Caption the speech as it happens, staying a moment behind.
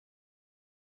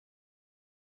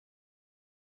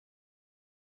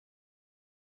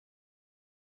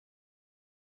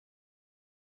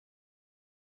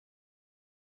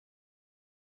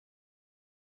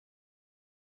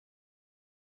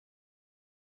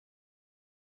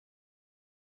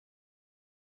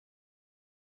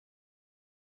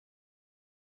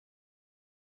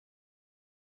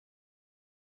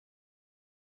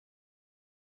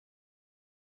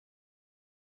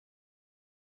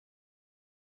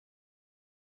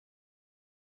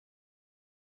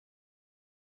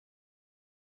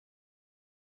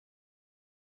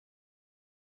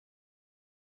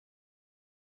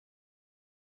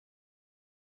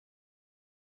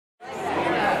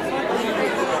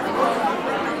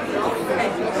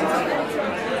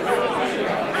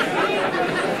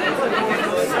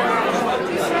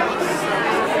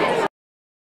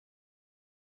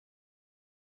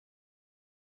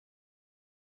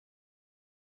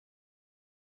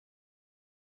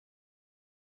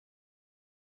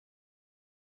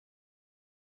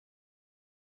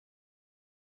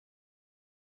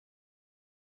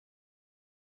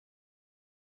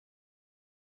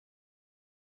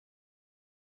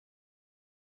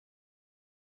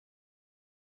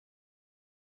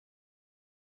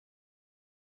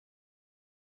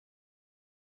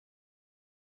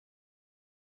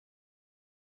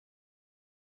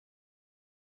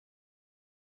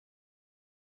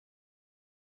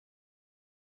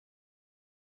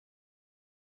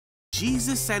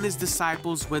Jesus and his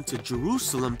disciples went to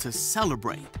Jerusalem to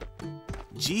celebrate.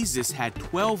 Jesus had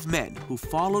 12 men who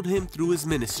followed him through his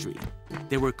ministry.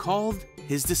 They were called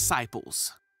his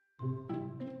disciples.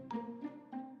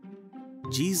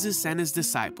 Jesus and his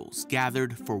disciples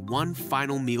gathered for one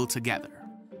final meal together.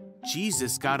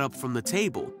 Jesus got up from the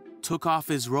table, took off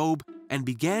his robe, and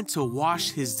began to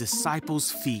wash his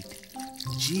disciples' feet.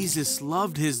 Jesus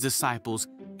loved his disciples,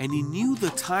 and he knew the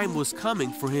time was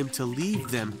coming for him to leave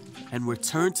them and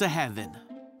return to heaven.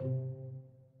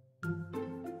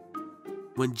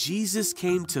 When Jesus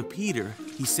came to Peter,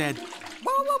 he said,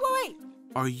 Wait!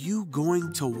 "Are you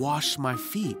going to wash my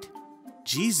feet?"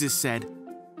 Jesus said,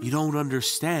 "You don't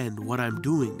understand what I'm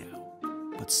doing now,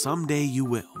 but someday you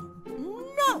will."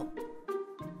 No!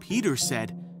 Peter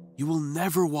said, "You will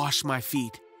never wash my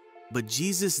feet." But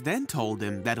Jesus then told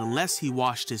him that unless he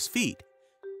washed his feet,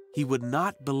 he would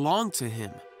not belong to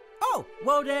him. Oh,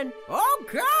 well then,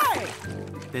 okay!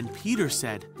 Then Peter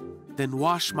said, "Then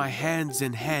wash my hands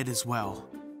and head as well,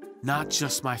 not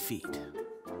just my feet."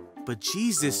 But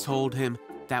Jesus told him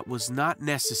that was not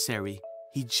necessary.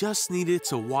 He just needed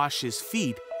to wash his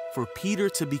feet for Peter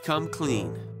to become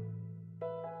clean.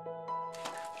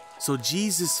 So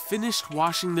Jesus finished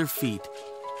washing their feet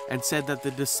and said that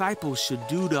the disciples should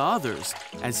do to others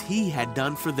as he had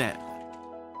done for them.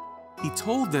 He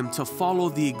told them to follow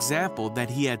the example that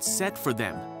he had set for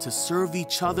them, to serve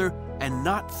each other and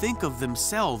not think of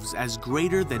themselves as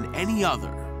greater than any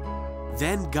other.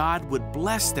 Then God would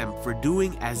bless them for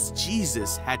doing as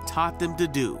Jesus had taught them to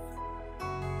do.